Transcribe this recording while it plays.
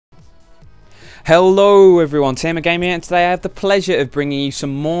Hello everyone, TMMgamer here, and today I have the pleasure of bringing you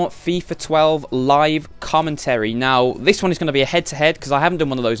some more FIFA 12 live commentary. Now, this one is going to be a head-to-head because I haven't done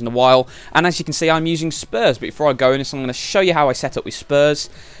one of those in a while, and as you can see I'm using Spurs, but before I go in this I'm going to show you how I set up with Spurs.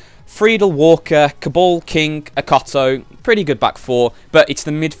 Friedel, Walker, Cabal, King, Akoto, pretty good back four, but it's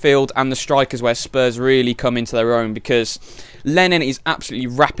the midfield and the strikers where Spurs really come into their own because Lennon is absolutely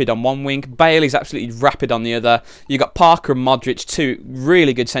rapid on one wing, Bale is absolutely rapid on the other. You've got Parker and Modric, two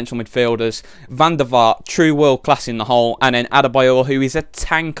really good central midfielders, Van der Vaart, true world class in the hole, and then Adebayor, who is a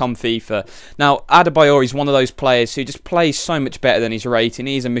tank on FIFA. Now, Adebayor is one of those players who just plays so much better than his rating.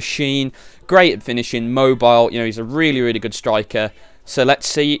 He's a machine, great at finishing, mobile, you know, he's a really good striker. So let's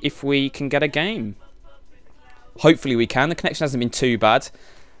see if we can get a game. Hopefully we can. The connection hasn't been too bad.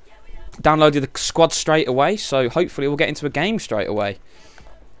 Downloaded the squad straight away, so hopefully we'll get into a game straight away.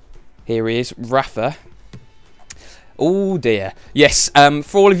 Here he is, Rafa. Oh dear. Yes,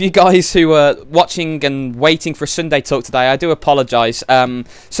 for all of you guys who are watching and waiting for a Sunday Talk today, I do apologise.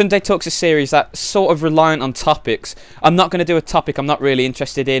 Sunday Talk's a series that's sort of reliant on topics. I'm not going to do a topic I'm not really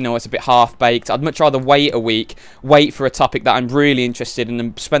interested in, or it's a bit half-baked. I'd much rather wait a week, wait for a topic that I'm really interested in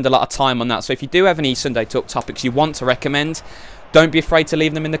and spend a lot of time on that. So if you do have any Sunday Talk topics you want to recommend, don't be afraid to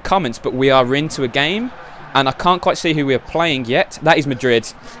leave them in the comments. But we are into a game, and I can't quite see who we are playing yet. That is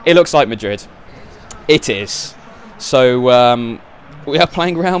Madrid. It looks like Madrid. It is. So we are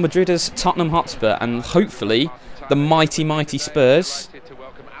playing Real Madrid as Tottenham Hotspur, and hopefully the mighty Spurs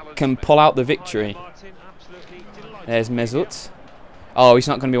can pull out the victory. There's Mesut. Oh, he's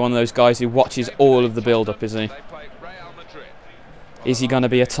not going to be one of those guys who watches all of the build-up, is he? Is he going to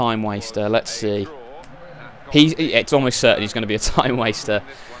be a time waster? Let's see. It's almost certain he's going to be a time waster.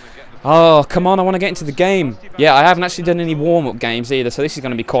 Oh, come on, I want to get into the game. Yeah, I haven't actually done any warm-up games either, so this is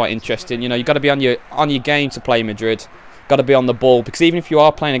going to be quite interesting. You know, you've got to be on your game to play Madrid. Got to be on the ball, because even if you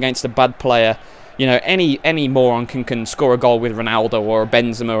are playing against a bad player, you know, any moron can score a goal with Ronaldo or a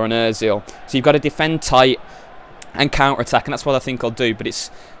Benzema or an Ozil. So you've got to defend tight and counter-attack, and that's what I think I'll do. But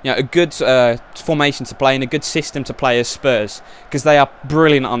it's, you know, a good formation to play and a good system to play as Spurs, because they are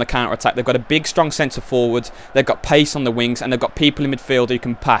brilliant on the counter-attack. They've got a big, strong centre-forward, they've got pace on the wings, and they've got people in midfield who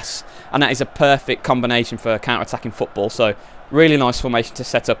can pass. And that is a perfect combination for counter-attacking football. So, really nice formation to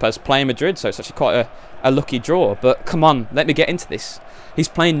set up as playing Madrid, so it's actually quite a lucky draw. But come on, let me get into this. He's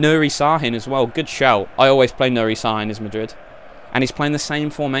playing Nuri Sahin as well, good shout. I always play Nuri Sahin as Madrid. And he's playing the same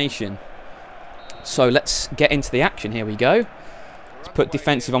formation. So let's get into the action. Here we go. Let's put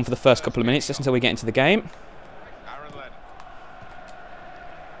defensive on for the first couple of minutes, just until we get into the game.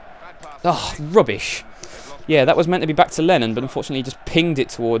 Oh, rubbish. Yeah, that was meant to be back to Lennon, but unfortunately he just pinged it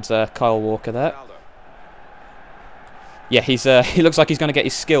towards Kyle Walker there. Yeah, he looks like he's going to get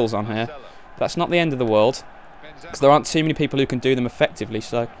his skills on here. That's not the end of the world, because there aren't too many people who can do them effectively,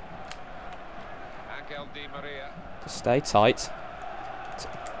 so just stay tight.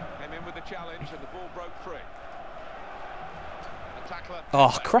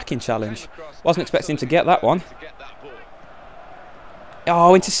 Oh, cracking challenge. Wasn't expecting him to get that one.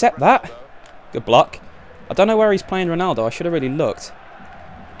 Oh, intercept that. Good block. I don't know where he's playing Ronaldo. I should have really looked.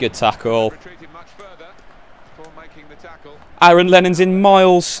 Good tackle. Aaron Lennon's in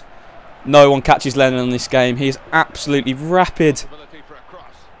miles. No one catches Lennon in this game. He is absolutely rapid.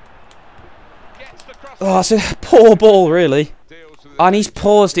 Oh, it's a poor ball, really. And he's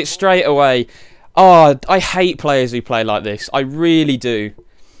paused it straight away. Oh, I hate players who play like this. I really do.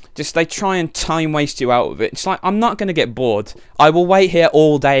 Just, they try and time waste you out of it. It's like, I'm not going to get bored. I will wait here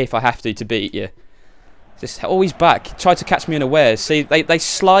all day if I have to beat you. Just always back. Try to catch me unawares. See, they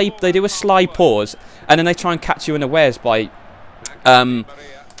do a sly pause, and then they try and catch you unawares by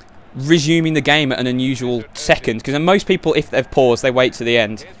resuming the game at an unusual second. Because most people, if they've paused, they wait to the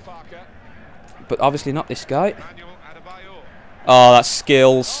end. But obviously not this guy. Oh, that's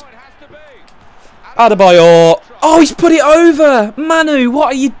skills. Adebayor. Oh, he's put it over. Manu, what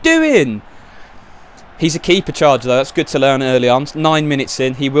are you doing? He's a keeper charge, though. That's good to learn early on. 9 minutes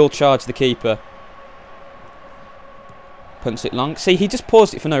in, he will charge the keeper. Punch it long. See, he just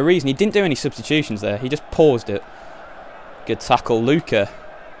paused it for no reason. He didn't do any substitutions there. He just paused it. Good tackle, Luca.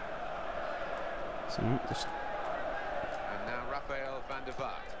 So, just...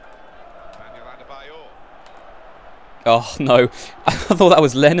 Oh, no. I thought that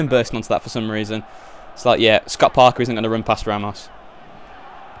was Lennon bursting onto that for some reason. It's like, yeah, Scott Parker isn't going to run past Ramos.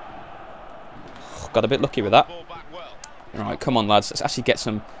 Got a bit lucky with that. Alright, come on, lads. Let's actually get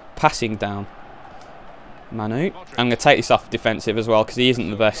some passing down. Manu. I'm going to take this off defensive as well, because he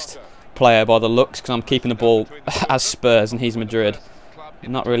isn't the best player by the looks, because I'm keeping the ball as Spurs and he's Madrid.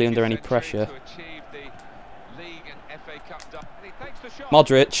 Not really under any pressure.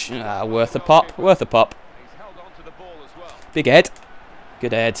 Modric. Worth a pop. Worth a pop. Big head.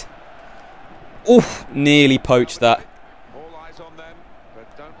 Good head. Oof. Nearly poached that.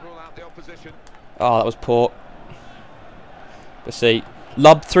 Oh, that was poor. But see,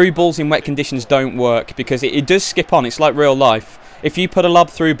 lob through balls in wet conditions don't work because it does skip on. It's like real life. If you put a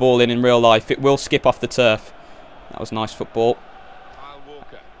lob through ball in real life, it will skip off the turf. That was nice football.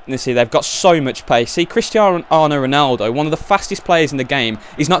 And you see, they've got so much pace. See, Cristiano Ronaldo, one of the fastest players in the game,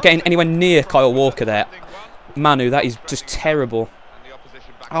 is not getting anywhere near Kyle Walker there. Manu, that is just terrible.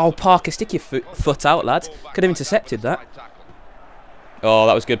 Oh, Parker, stick your foot out, lad. Could have intercepted that. Oh,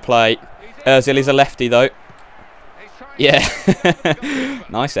 that was good play. Ozil is a lefty, though. Yeah.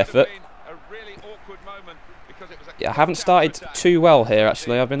 Nice effort. Yeah, I haven't started too well here,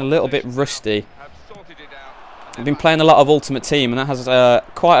 actually. I've been a little bit rusty. I've been playing a lot of Ultimate Team, and that has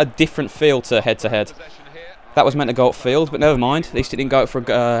quite a different feel to head-to-head. That was meant to go upfield, but never mind. At least it didn't go up for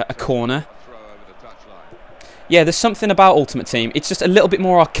a corner. Yeah, there's something about Ultimate Team. It's just a little bit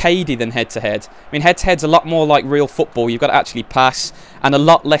more arcadey than head-to-head. I mean, head-to-head's a lot more like real football. You've got to actually pass, and a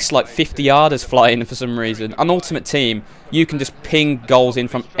lot less like 50-yarders flying for some reason. On Ultimate Team, you can just ping goals in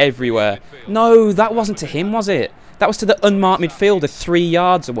from everywhere. No, that wasn't to him, was it? That was to the unmarked midfielder 3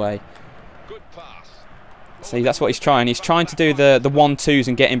 yards away. See, that's what he's trying. He's trying to do the 1-2s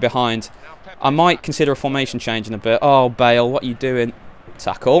and get in behind. I might consider a formation change in a bit. Oh, Bale, what are you doing?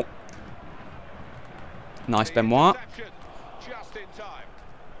 Tackle. Nice, Benoit.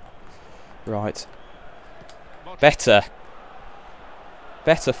 Right. Better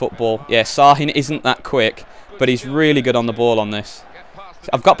football. Yeah, Sahin isn't that quick, but he's really good on the ball on this.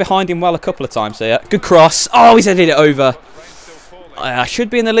 I've got behind him well a couple of times here. Good cross. Oh, he's headed it over. I should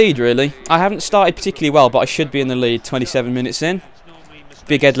be in the lead, really. I haven't started particularly well, but I should be in the lead. 27 minutes in.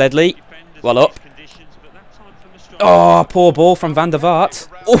 Big Ed Ledley. Well up. Oh, poor ball from Van der Vaart.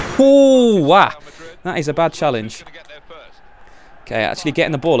 Oh, wow. That is a bad challenge. Okay, actually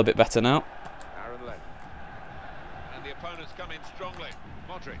getting the ball a bit better now.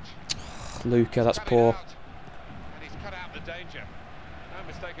 Luca, that's poor.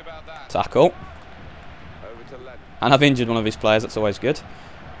 Tackle. And I've injured one of his players, that's always good.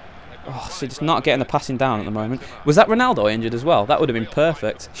 Oh, so just not getting the passing down at the moment. Was that Ronaldo injured as well? That would have been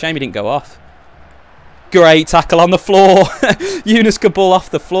perfect. Shame he didn't go off. Great tackle on the floor. Yunus Kabul off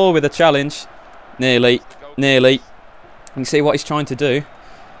the floor with a challenge. Nearly. Nearly. You can see what he's trying to do.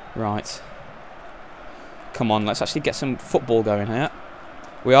 Right. Come on, let's actually get some football going here.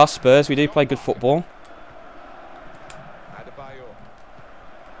 We are Spurs, we do play good football. Adebayor.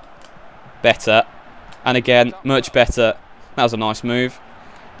 Better. And again, much better. That was a nice move.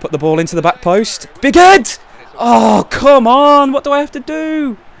 Put the ball into the back post. Big Ed! Oh, come on! What do I have to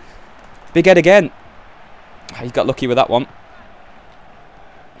do? Big Ed again. He got lucky with that one.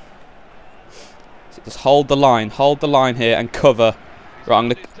 So just hold the line here and cover. Right, I'm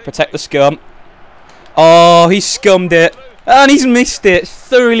going to protect the scum. Oh, he scummed it. And he's missed it.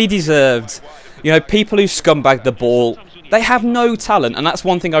 Thoroughly deserved. You know, people who scumbag the ball, they have no talent. And that's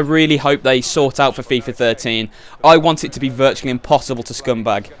one thing I really hope they sort out for FIFA 13. I want it to be virtually impossible to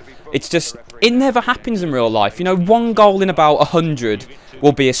scumbag. It's just, it never happens in real life. You know, one goal in about 100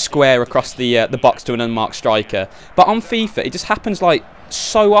 will be a square across the box to an unmarked striker. But on FIFA, it just happens like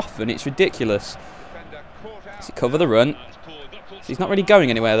so often. It's ridiculous. Does he cover the run? So he's not really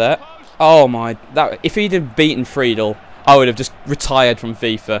going anywhere there. Oh my, if he'd have beaten Friedel, I would have just retired from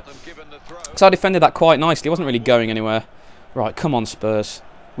FIFA. So I defended that quite nicely. He wasn't really going anywhere. Right, come on Spurs.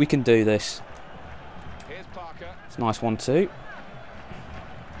 We can do this. It's a nice 1-2.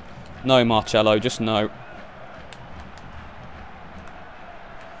 No, Marcello, just no.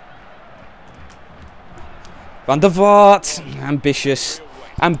 Van der Vaart. Ambitious.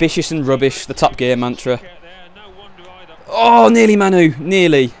 Ambitious and rubbish. The Top Gear mantra. Oh, nearly Manu.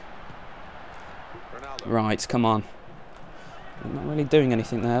 Nearly. Right, come on. I'm not really doing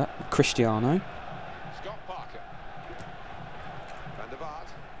anything there. Cristiano.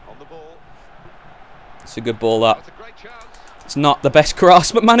 It's a good ball, that. It's not the best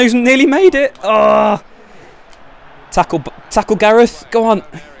cross, but Manu's nearly made it. Oh. Tackle Gareth. Go on.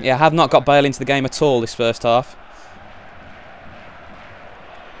 Yeah, I have not got Bale into the game at all this first half.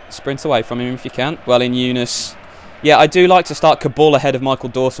 Sprint away from him if you can. Well in Yunus. Yeah, I do like to start Kabul ahead of Michael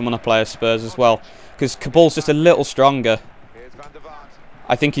Dawson when I play as Spurs as well. Because Kabul's just a little stronger.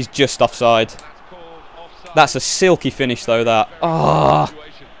 I think he's just offside. That's a silky finish though, that. Ah. Oh.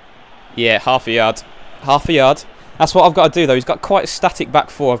 Yeah, half a yard. Half a yard. That's what I've got to do though. He's got quite a static back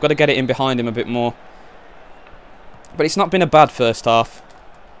four. I've got to get it in behind him a bit more. But it's not been a bad first half.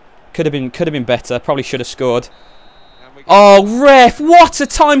 Could have been better. Probably should have scored. Oh, ref, what a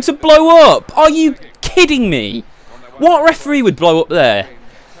time to blow up. Are you kidding me? What referee would blow up there?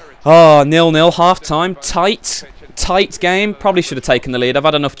 Oh, 0-0, half-time. Tight game. Probably should have taken the lead. I've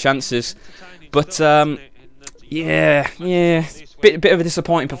had enough chances. But, yeah. Bit of a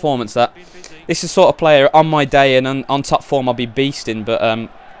disappointing performance, that. This is sort of player on my day and on top form I'll be beasting. But,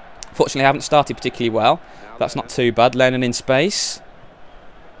 fortunately, I haven't started particularly well. That's not too bad. Lennon in space.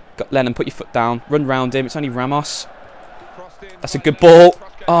 Got Lennon, put your foot down. Run round him. It's only Ramos. That's a good ball.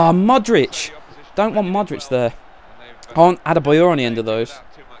 Oh, Modric. Don't want Modric there. I want Adebayor on the end of those.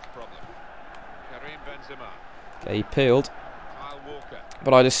 Okay, he peeled.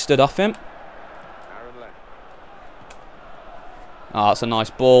 But I just stood off him. Oh, that's a nice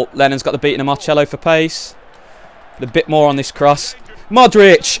ball. Lennon's got the beating of Marcello for pace. Put a bit more on this cross.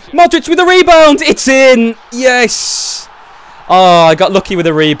 Modric! Modric with a rebound! It's in! Yes! Oh, I got lucky with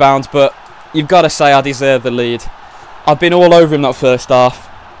a rebound, but you've got to say I deserve the lead. I've been all over him that first half.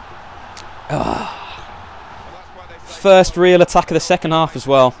 First real attack of the second half as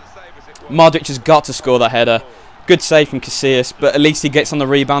well. Modric has got to score that header. Good save from Casillas, but at least he gets on the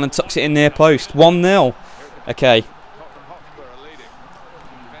rebound and tucks it in near post. 1-0. Okay.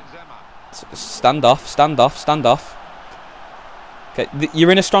 Stand off. Okay,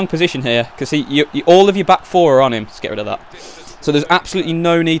 you're in a strong position here because all of your back four are on him. Let's get rid of that. So there's absolutely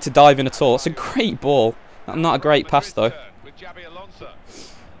no need to dive in at all. It's a great ball. Not a great pass though.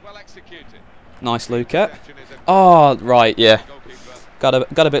 Nice Luca. Oh, right, yeah. Got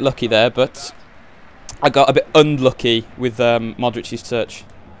a bit lucky there, but I got a bit unlucky with Modric's touch.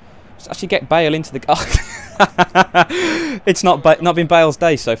 Let's actually get Bale into the... It's not been Bale's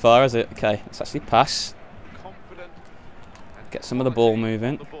day so far, has it? Okay, let's actually pass. Get some of the ball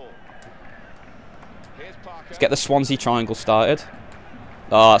moving. Let's get the Swansea triangle started.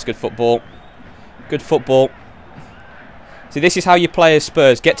 Oh, that's good football. Good football. See, this is how you play as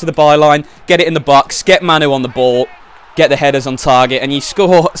Spurs. Get to the byline, get it in the box, get Manu on the ball, get the headers on target, and you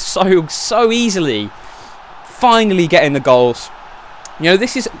score so easily. Finally getting the goals. You know,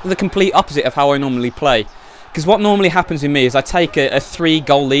 this is the complete opposite of how I normally play. Because what normally happens with me is I take a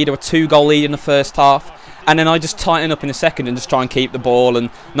 3-goal lead or a 2-goal lead in the first half, and then I just tighten up in the second and just try and keep the ball and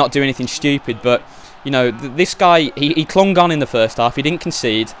not do anything stupid. But, you know, this guy, he clung on in the first half. He didn't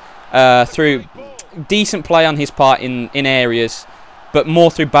concede through decent play on his part in areas, but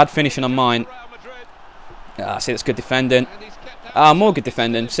more through bad finishing on mine. See, that's good defending. More good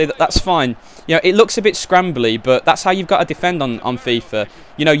defending. See, that's fine. You know, it looks a bit scrambly, but that's how you've got to defend on FIFA.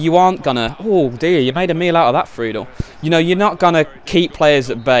 You know, you aren't gonna... Oh dear, you made a meal out of that, Friedel. You know, you're not gonna keep players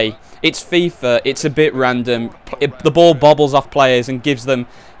at bay. It's FIFA. It's a bit random. The ball bobbles off players and gives them,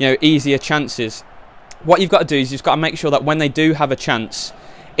 you know, easier chances. What you've got to do is you've got to make sure that when they do have a chance,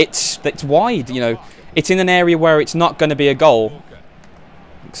 it's wide. You know, it's in an area where it's not going to be a goal.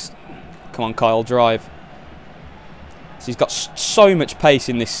 Come on, Kyle, drive. So he's got so much pace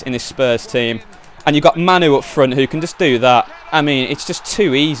in this Spurs team, and you've got Manu up front who can just do that. I mean, it's just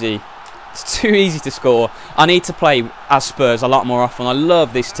too easy. It's too easy to score. I need to play as Spurs a lot more often. I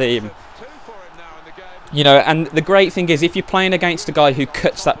love this team. You know, and the great thing is, if you're playing against a guy who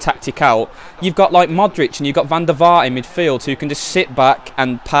cuts that tactic out, you've got like Modric and you've got Van der Vaart in midfield who can just sit back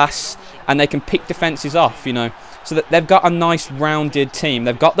and pass, and they can pick defences off, you know. So that they've got a nice rounded team.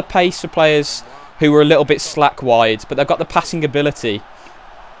 They've got the pace for players who are a little bit slack wide, but they've got the passing ability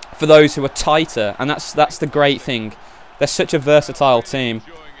for those who are tighter, and that's the great thing. They're such a versatile team,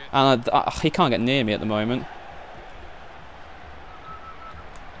 and he can't get near me at the moment.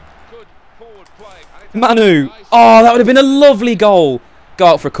 Manu! Oh, that would have been a lovely goal. Go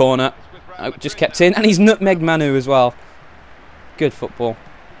out for a corner. Oh, just kept in, and he's nutmegged Manu as well. Good football.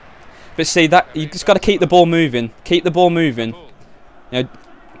 But see, that you just got to keep the ball moving. Keep the ball moving. You know,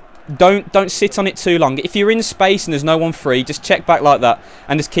 don't sit on it too long. If you're in space and there's no one free, just check back like that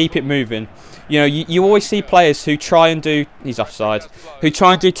and just keep it moving. You know, you always see players who try and do... He's offside. Who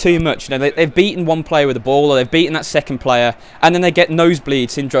try and do too much. You know, they've beaten one player with the ball, or they've beaten that second player, and then they get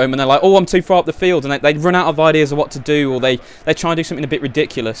nosebleed syndrome, and they're like, oh, I'm too far up the field, and they run out of ideas of what to do, or they try and do something a bit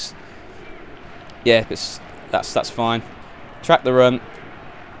ridiculous. Yeah, that's fine. Track the run.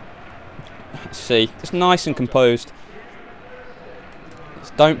 Let's see. Just nice and composed.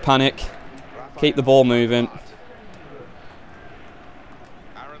 Just don't panic. Keep the ball moving.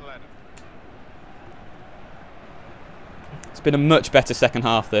 It's been a much better second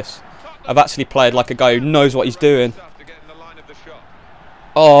half, this. I've actually played like a guy who knows what he's doing.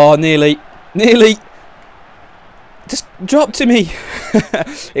 Oh, nearly. Nearly. Just drop to me.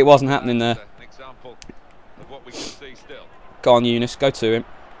 It wasn't happening there. Go on, Yunus. Go to him.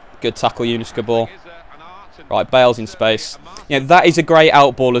 Good tackle, Yunus. Good ball. Right, Bale's in space. That is a great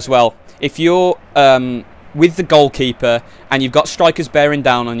out ball as well. If you're with the goalkeeper and you've got strikers bearing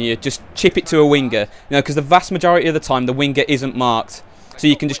down on you, just chip it to a winger. Because the vast majority of the time the winger isn't marked. So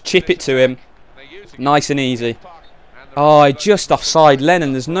you can just chip it to him. Nice and easy. Oh, just offside.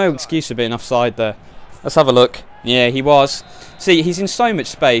 Lennon, there's no excuse for being offside there. Let's have a look. Yeah, he was. See, he's in so much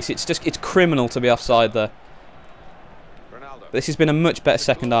space. It's criminal to be offside there. But this has been a much better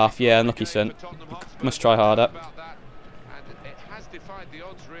second half. Yeah, unlucky son. Must try harder.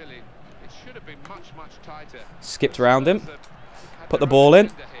 Skipped around him. Put the ball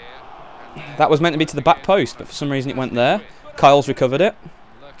in. That was meant to be to the back post, but for some reason it went there. Kyle's recovered it.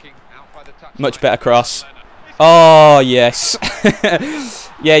 Much better cross. Oh, yes.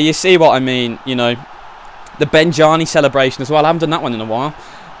 Yeah, you see what I mean, The Benjani celebration as well. I haven't done that one in a while.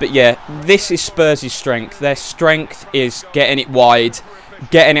 But yeah, this is Spurs' strength. Their strength is getting it wide,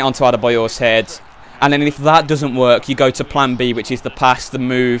 getting it onto Adebayor's head. And then if that doesn't work, you go to plan B, which is the pass, the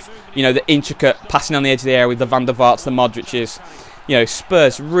move, the intricate passing on the edge of the area with the Van der Vaarts, the Modric's.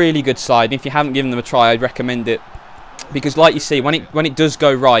 Spurs, really good side. And if you haven't given them a try, I'd recommend it. Because like you see, when it does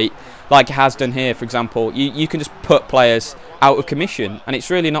go right, like it has done here, for example, you can just put players out of commission. And it's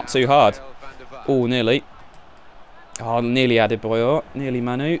really not too hard. Oh, nearly. Oh, nearly Adebayor. Nearly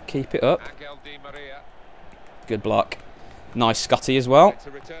Manu. Keep it up. Good block. Nice Scotty as well.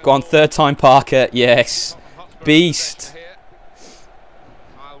 Go on, third time Parker. Yes. Beast.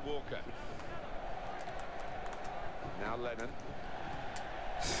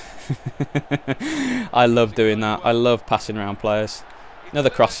 I love doing that. I love passing around players. Another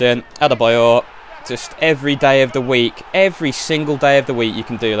cross in. Adebayor. Just every day of the week. Every single day of the week you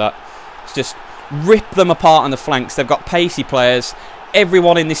can do that. It's just rip them apart on the flanks. They've got pacey players.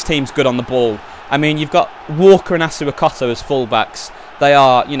 Everyone in this team's good on the ball. I mean, you've got Walker and Asuakoto as fullbacks. They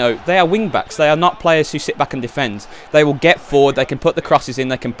are, they are wing-backs. They are not players who sit back and defend. They will get forward. They can put the crosses in.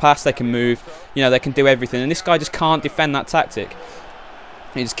 They can pass. They can move. They can do everything. And this guy just can't defend that tactic.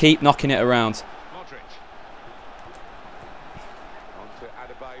 He just keep knocking it around.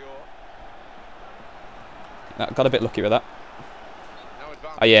 Got a bit lucky with that.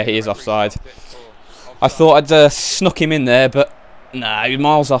 Oh yeah, he is offside. I thought I'd snuck him in there, but nah, he was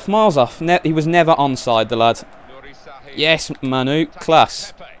miles off, miles off. He was never onside, the lad. Yes, Manu,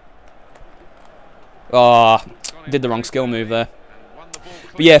 class. Ah, did the wrong skill move there.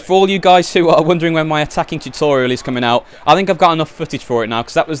 But yeah, for all you guys who are wondering when my attacking tutorial is coming out, I think I've got enough footage for it now,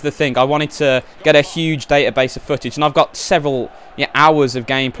 because that was the thing. I wanted to get a huge database of footage, and I've got several hours of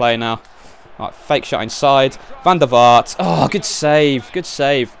gameplay now. Right, fake shot inside. Van der Vaart. Oh, good save. Good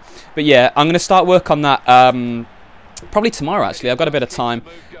save. But yeah, I'm going to start work on that probably tomorrow, actually. I've got a bit of time.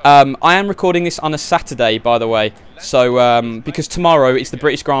 I am recording this on a Saturday, by the way. So, because tomorrow it's the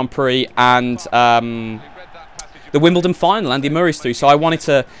British Grand Prix and the Wimbledon final. Andy Murray's through. So I wanted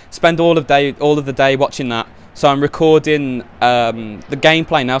to spend all of the day watching that. So I'm recording the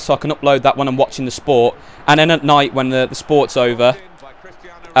gameplay now so I can upload that when I'm watching the sport. And then at night when the sport's over,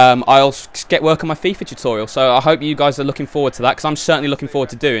 I'll get work on my FIFA tutorial. So I hope you guys are looking forward to that, because I'm certainly looking forward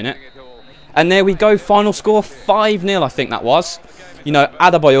to doing it. And there we go, final score 5-0 I think that was.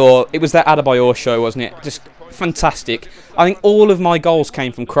 Adebayor, it was that Adebayor show, wasn't it? Just fantastic. I think all of my goals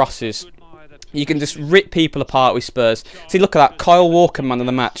came from crosses. You can just rip people apart with Spurs. See, look at that, Kyle Walker, man of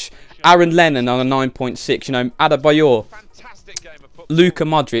the match. Aaron Lennon on a 9.6, Adebayor, Luka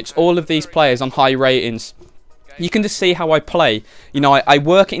Modric, all of these players on high ratings. You can just see how I play. I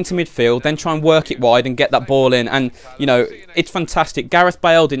work it into midfield, then try and work it wide and get that ball in. And, it's fantastic. Gareth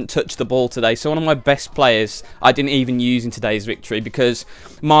Bale didn't touch the ball today. So one of my best players I didn't even use in today's victory, because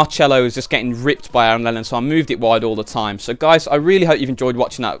Marcello was just getting ripped by Aaron Lennon. So I moved it wide all the time. So guys, I really hope you've enjoyed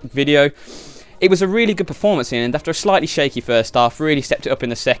watching that video. It was a really good performance in the end. After a slightly shaky first half, really stepped it up in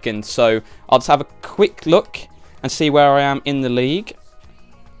the second. So I'll just have a quick look and see where I am in the league.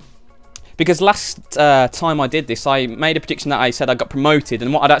 Because last time I did this, I made a prediction that I said I got promoted,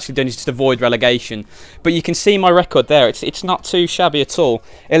 and what I'd actually done is just avoid relegation. But you can see my record there. It's not too shabby at all.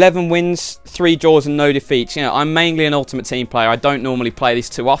 11 wins, 3 draws and no defeats. I'm mainly an Ultimate Team player. I don't normally play this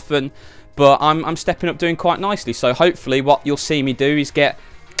too often, but I'm stepping up doing quite nicely. So hopefully what you'll see me do is get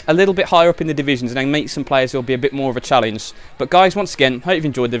a little bit higher up in the divisions and then meet some players who will be a bit more of a challenge. But guys, once again, hope you've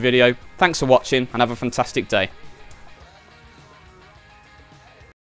enjoyed the video. Thanks for watching and have a fantastic day.